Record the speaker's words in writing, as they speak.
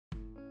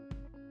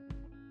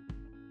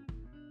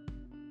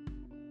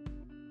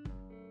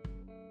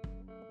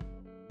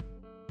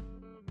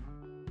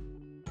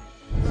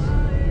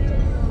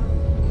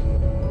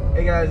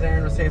guys,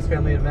 Aaron with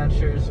Texaspaddling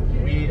Adventures.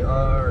 We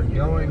are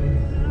going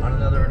on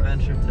another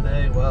adventure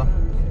today. Well,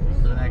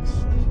 for the next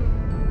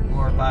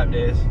 4 or 5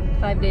 days.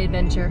 5-day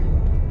adventure.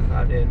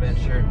 5-day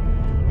adventure.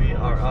 We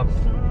are up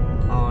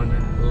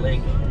on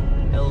Lake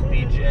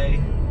LBJ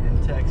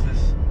in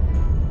Texas.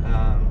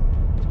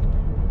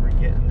 We're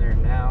getting there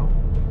now.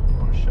 I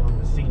want to show them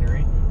the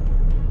scenery.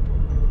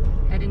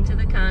 Heading to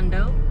the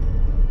condo.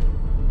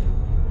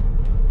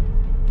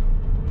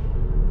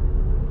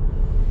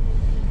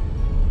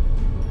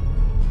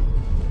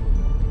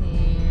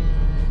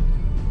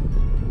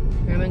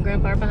 Grandma and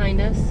Grandpa are behind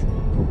us.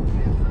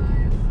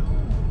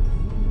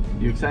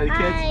 You excited,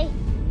 kids? Hi.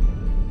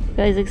 You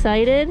guys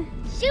excited?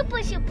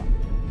 Super, super.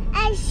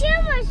 And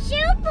super,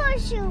 super,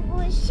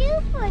 super,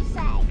 super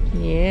excited.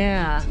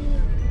 Yeah.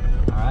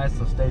 Alright,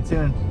 so stay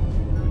tuned.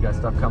 We got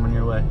stuff coming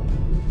your way.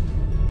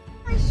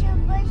 Super,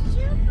 super,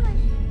 super,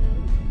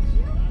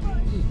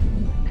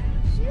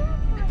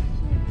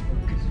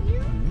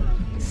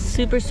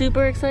 Super,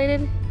 super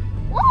excited?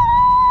 Woo!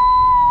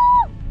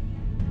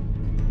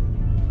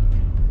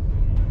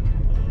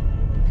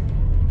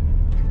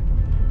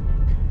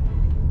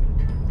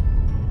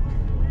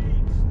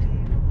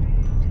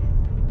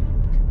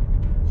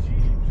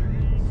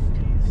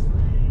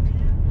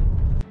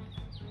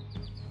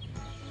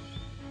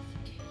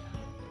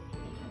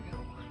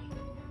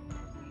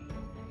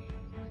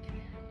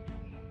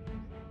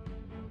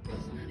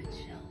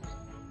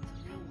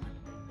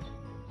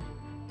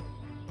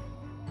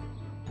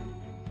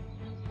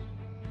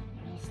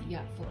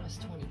 Yeah, for us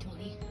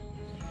 2020.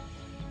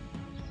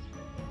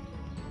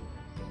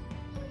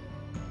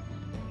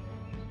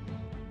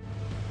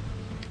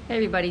 Hey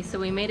everybody, so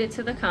we made it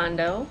to the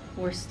condo.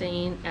 We're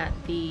staying at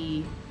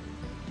the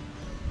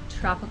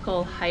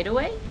Tropical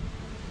Hideaway.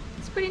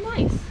 It's pretty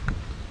nice. You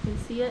can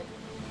see it.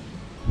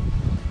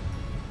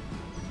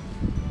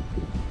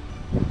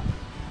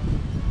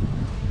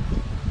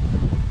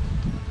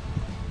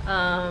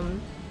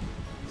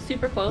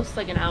 Super close,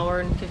 like an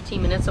hour and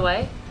 15 minutes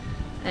away.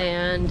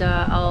 And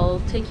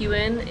I'll take you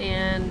in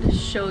and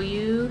show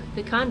you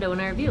the condo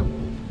and our view.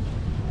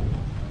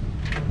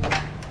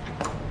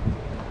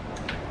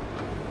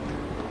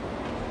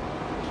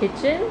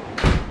 Kitchen.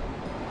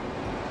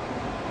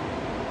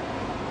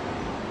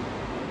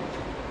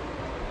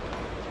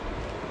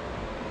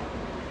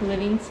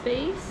 Living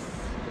space.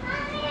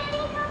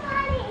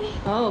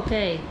 Oh,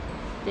 okay.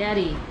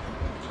 Daddy.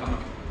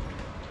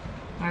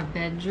 Our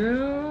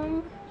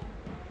bedroom.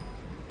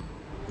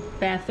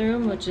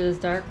 Bathroom, which is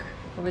dark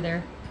over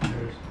there.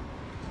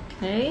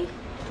 Okay.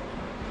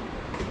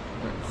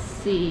 Let's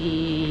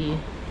see.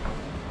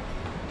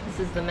 This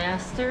is the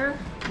master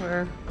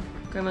where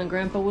Grandma and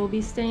Grandpa will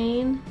be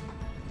staying.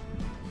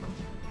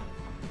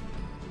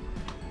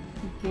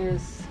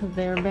 Here's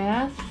their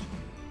bath.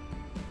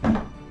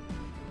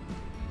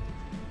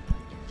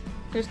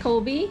 There's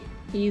Colby.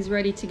 He's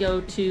ready to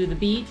go to the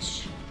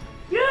beach.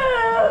 Yeah!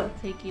 I'll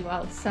take you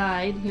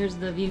outside. Here's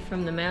the view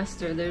from the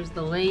master. There's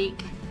the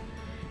lake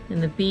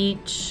and the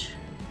beach.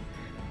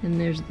 And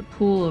there's the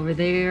pool over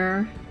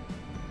there.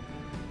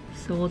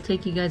 So we'll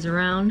take you guys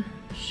around,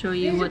 show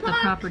you what the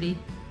property.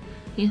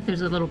 Yeah,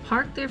 there's a little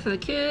park there for the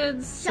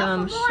kids,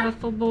 some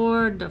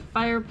shuffleboard, the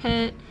fire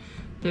pit.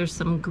 There's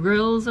some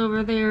grills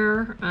over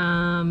there.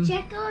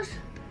 Checkers.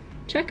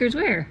 Checkers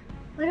where?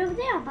 Right over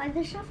there by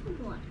the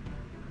shuffleboard.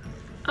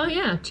 Oh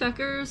yeah,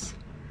 Checkers.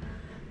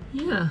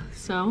 Yeah,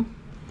 so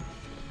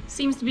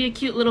seems to be a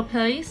cute little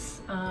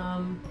place.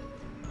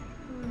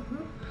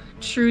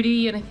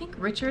 Trudy and I think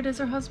Richard is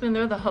her husband.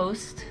 They're the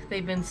host.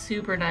 They've been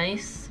super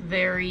nice,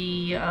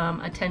 very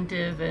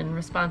attentive and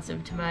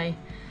responsive to my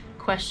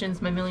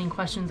questions, my million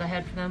questions I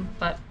had for them.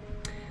 But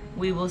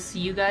we will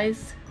see you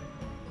guys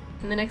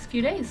in the next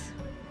few days.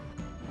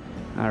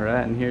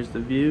 Alright, and here's the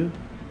view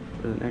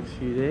for the next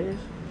few days.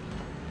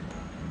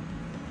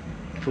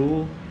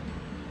 Pool,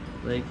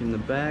 lake in the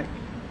back,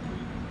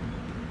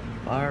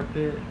 fire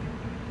pit,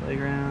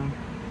 playground,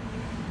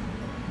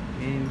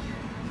 games.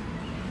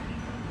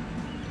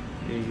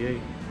 Yay.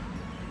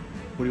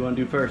 What do you want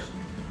to do first?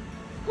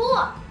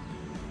 Pool.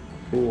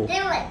 Pool.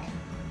 Then lake.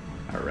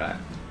 Alright.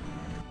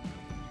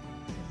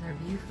 This is our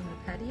view from the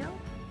patio.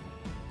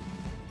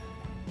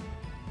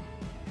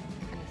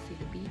 Kind of see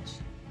the beach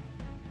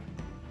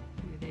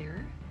through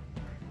there.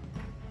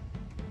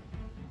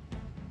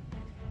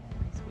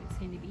 Nice white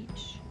sandy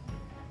beach.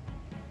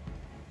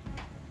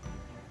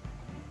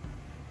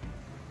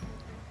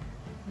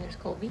 There's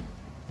Colby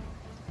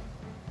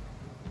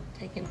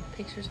taking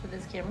pictures with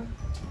his camera.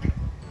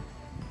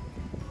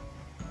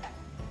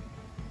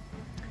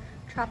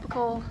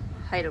 Tropical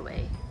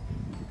Hideaway.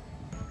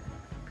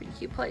 Pretty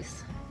cute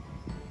place.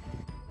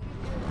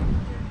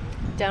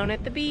 Down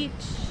at the beach.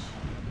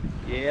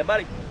 Yeah,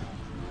 buddy.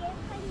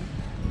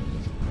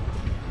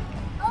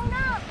 Oh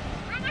no!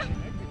 Anna.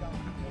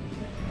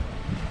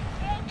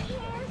 I can't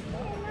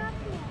stand up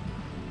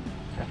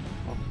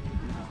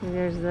here.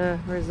 There's the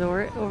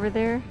resort over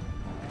there.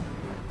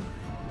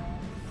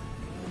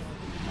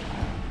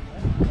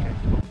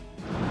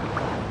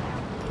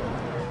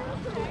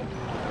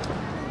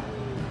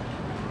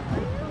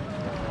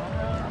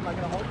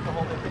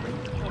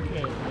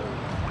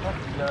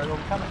 are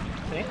coming.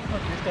 See?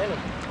 Look, you're standing.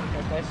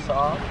 Nice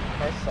soft.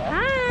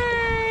 Hi!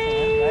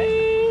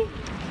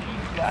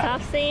 Nice.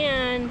 Soft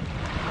sand.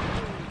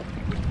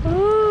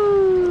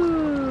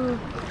 Ooh.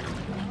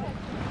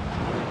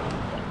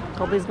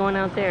 Colby's going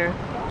out there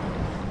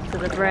to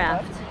the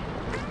draft.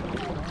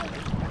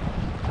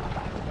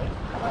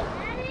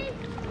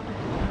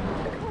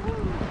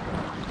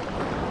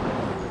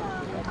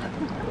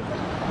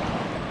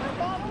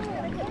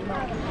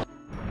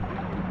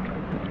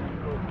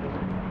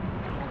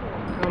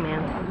 Oh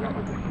man.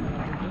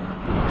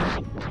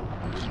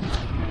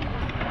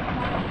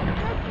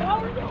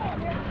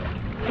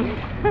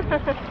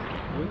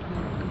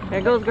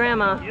 There goes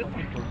Grandma.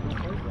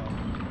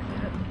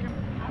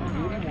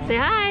 Say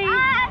hi.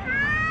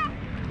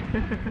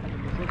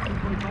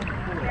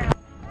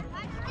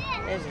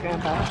 There's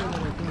Grandpa.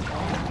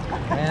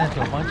 Man,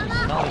 into a bunch of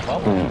smelly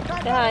bubbles.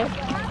 Say hi.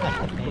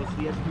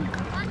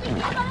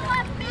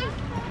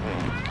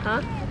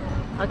 Huh?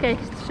 Okay,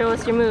 show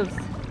us your moves.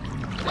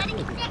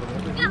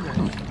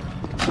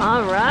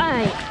 All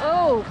right.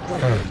 Oh.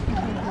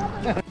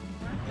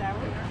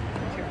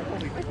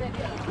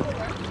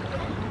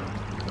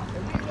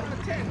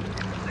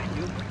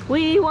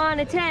 We want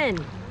a 10.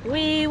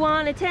 We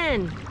want a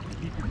 10.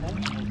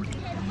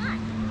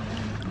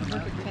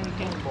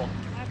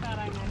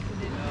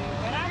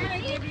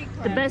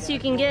 The best you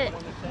can get.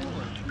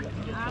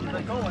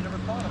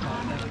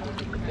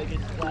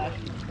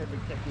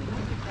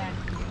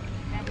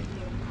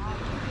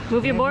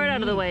 Move your board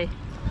out of the way.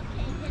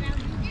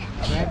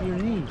 Grab your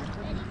knee.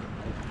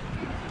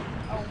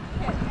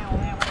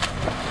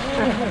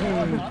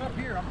 Not up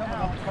here, I'm coming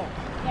up the coast.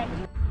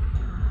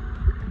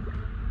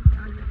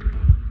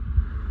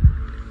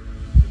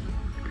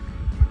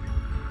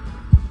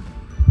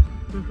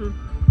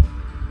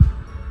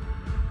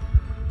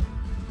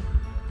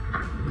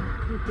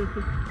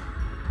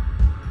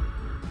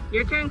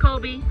 Your turn,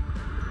 Colby.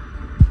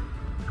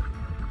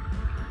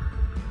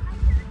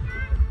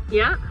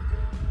 Yeah.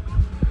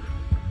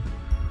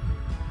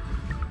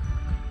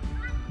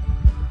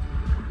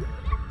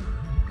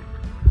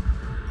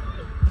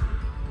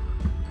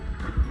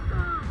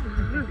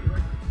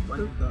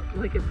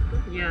 Like a,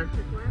 yeah,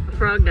 a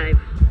frog dive.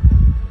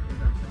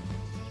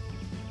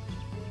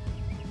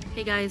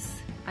 Hey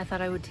guys, I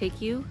thought I would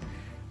take you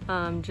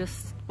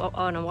just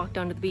on a walk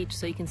down to the beach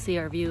so you can see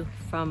our view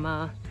from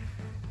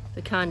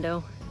the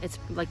condo. It's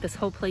like this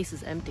whole place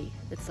is empty.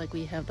 It's like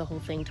we have the whole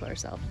thing to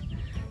ourselves.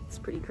 It's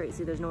pretty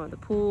crazy. There's no other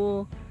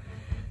pool.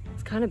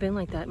 It's kind of been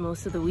like that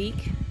most of the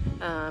week.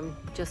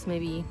 Just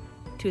maybe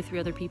 2 or 3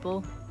 other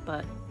people,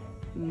 but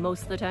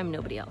most of the time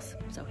nobody else.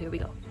 So here we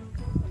go.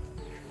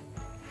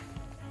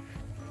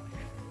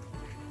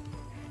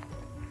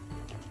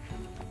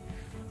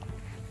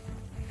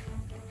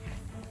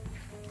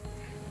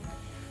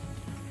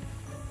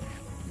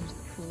 There's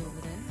the pool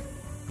over there.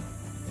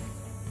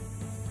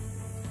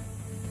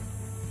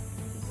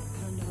 There's the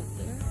condo up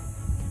there.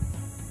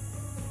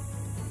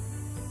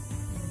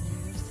 And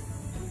there's the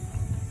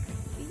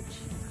beach.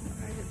 It's a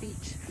private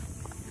beach.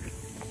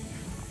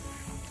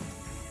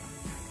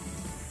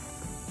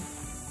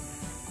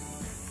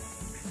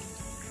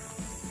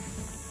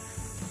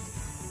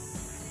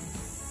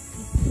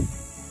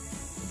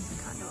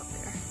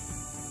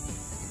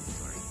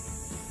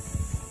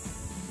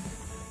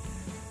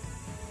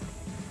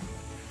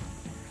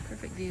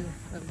 Perfect view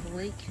of the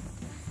lake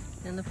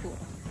and the pool.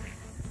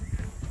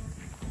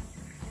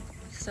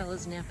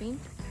 Stella's napping.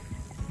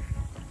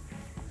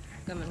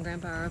 Grandma and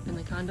Grandpa are up in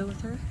the condo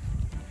with her.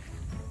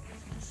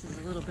 This is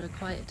a little bit of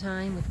quiet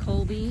time with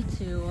Colby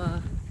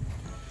to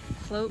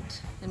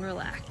float and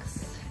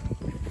relax.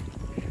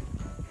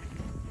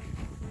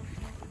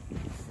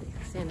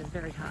 The sand is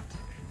very hot, so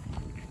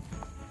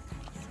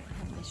I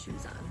have my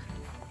shoes on.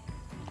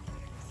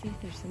 See,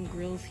 there's some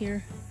grills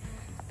here,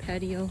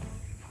 patio.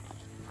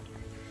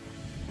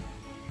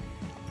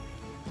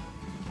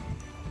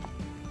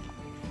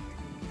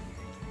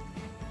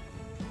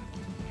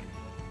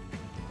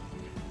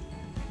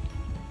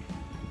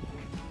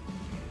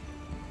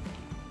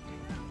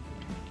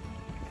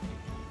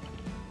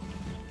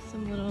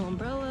 Some little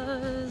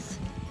umbrellas.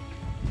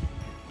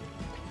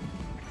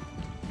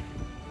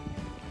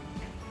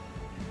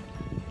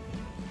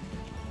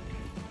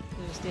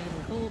 There's Dad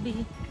and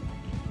Colby.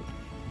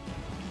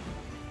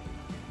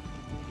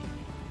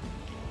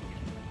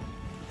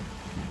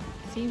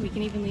 See, we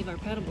can even leave our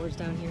paddle boards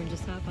down here and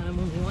just hop on them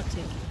when we want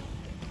to.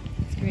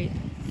 It's great.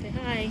 Say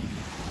hi.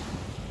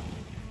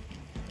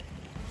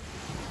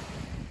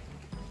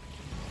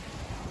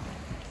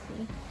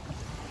 See?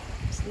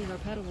 Just leave our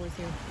paddle boards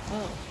here.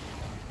 Oh.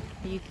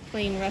 Are you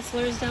playing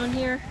wrestlers down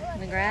here in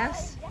the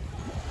grass?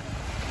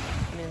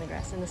 I mean in the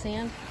grass, in the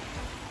sand?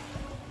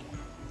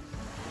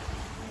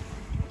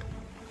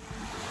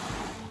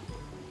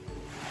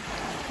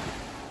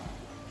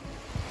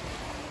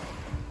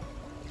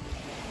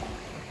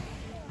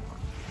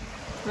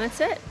 And that's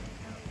it.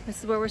 This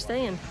is where we're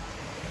staying.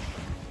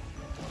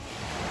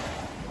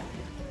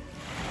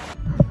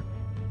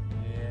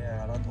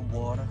 Yeah, out on the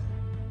water.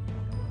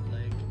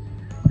 Lake.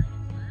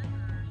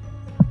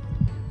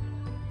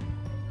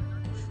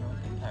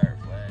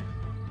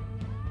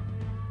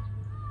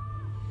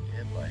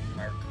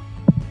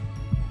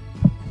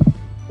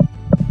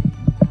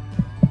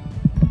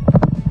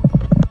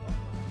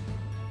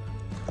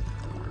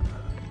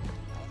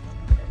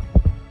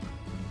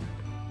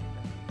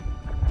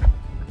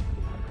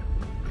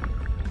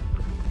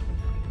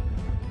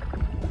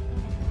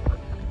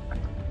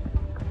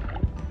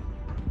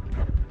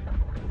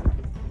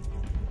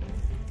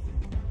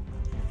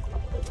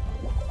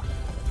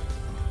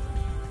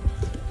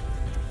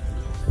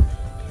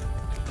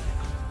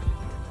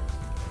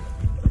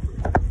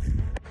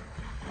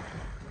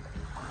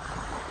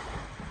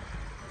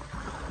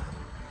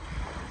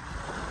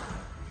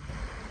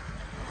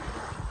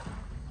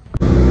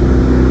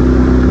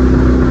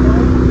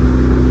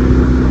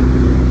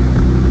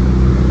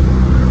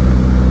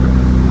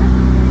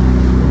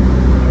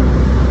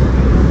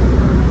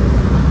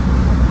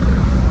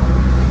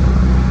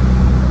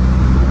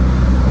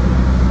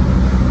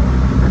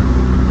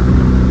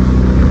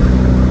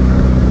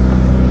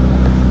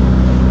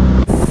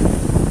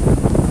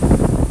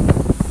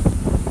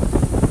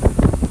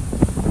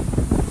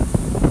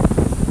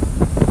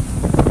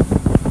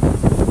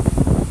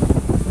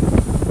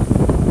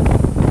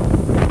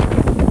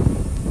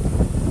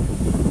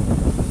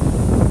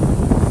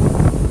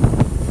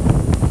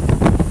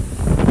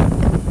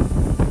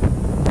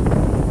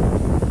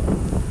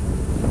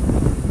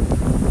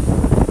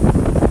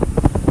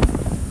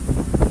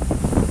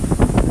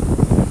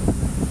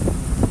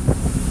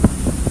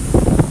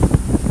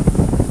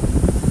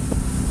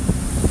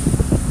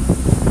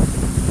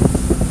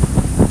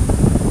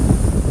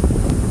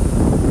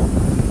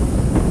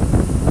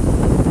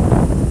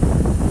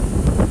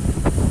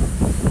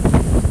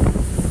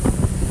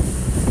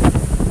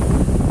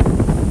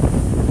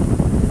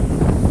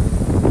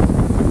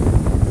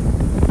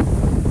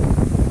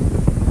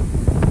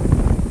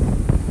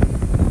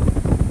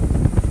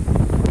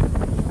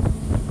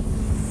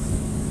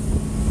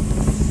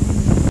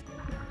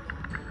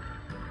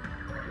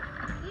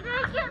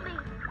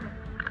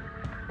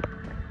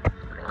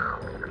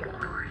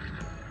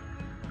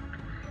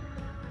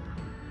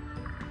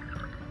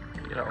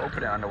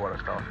 put it underwater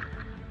stuff.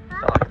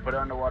 So put it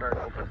underwater and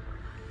open.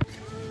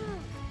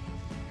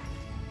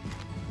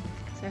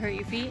 Does that hurt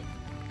your feet?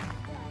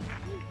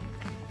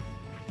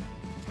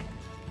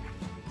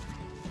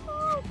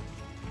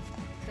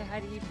 Say hi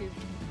to YouTube.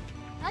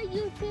 Hi,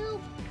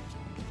 YouTube.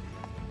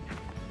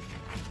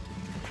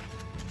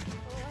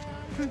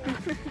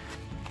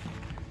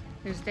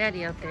 There's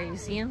Daddy out there, you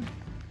see him?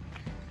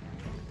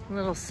 A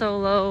little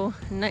solo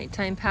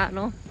nighttime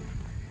paddle.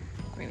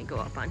 We're gonna go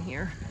up on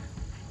here.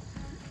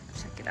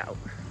 Check it out.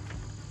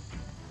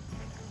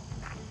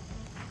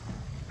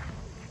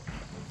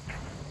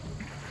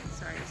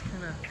 Sorry, it's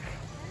kind of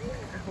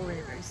not holding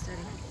it very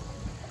steady.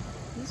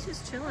 He's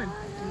just chilling,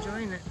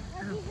 enjoying it.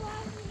 Oh.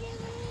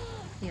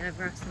 Yeah, I've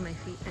rocks in my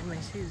feet and my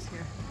shoes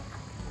here.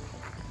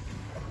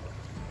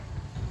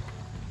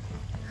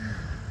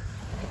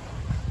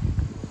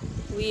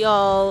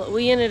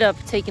 We ended up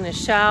taking a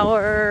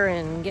shower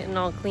and getting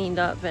all cleaned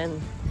up,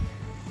 and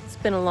it's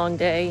been a long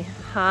day,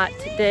 hot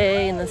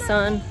day in the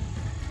sun.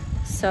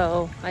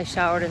 So I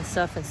showered and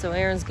stuff, and so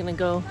Aaron's gonna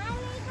go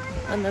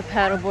on the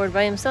paddleboard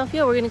by himself.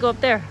 Yeah, we're gonna go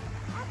up there.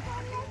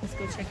 Let's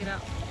go check it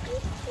out.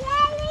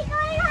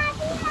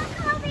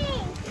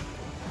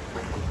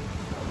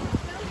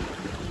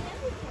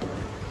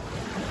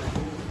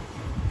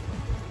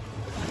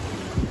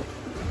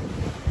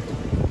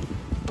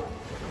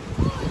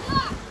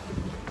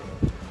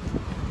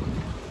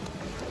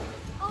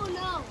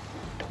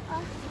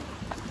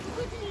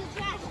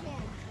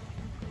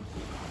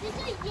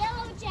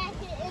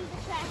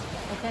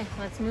 Okay,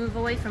 let's move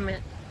away from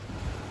it.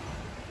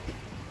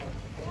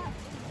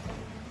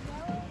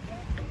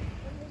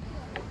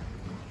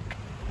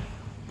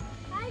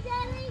 Hi,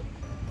 Daddy.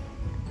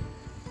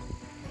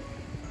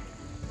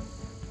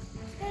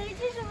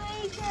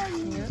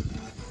 Yep.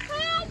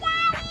 Hi,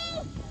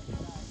 Daddy.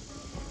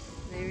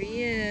 There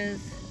he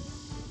is.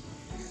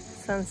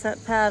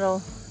 Sunset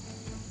paddle.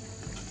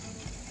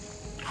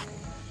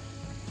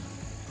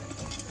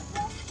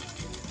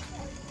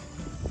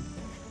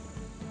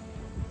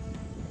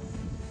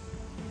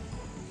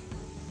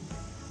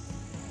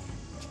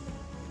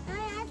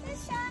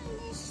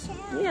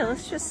 Yeah,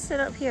 let's just sit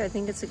up here. I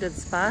think it's a good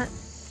spot.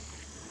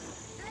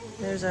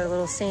 There's our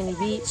little sandy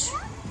beach.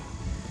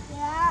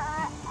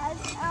 Yeah, I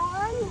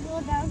want to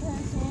go down to the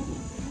sandy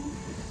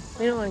beach.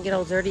 We don't want to get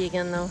all dirty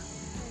again, though.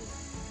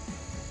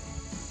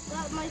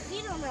 But my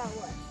feet are not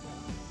wet.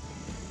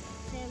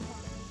 Sand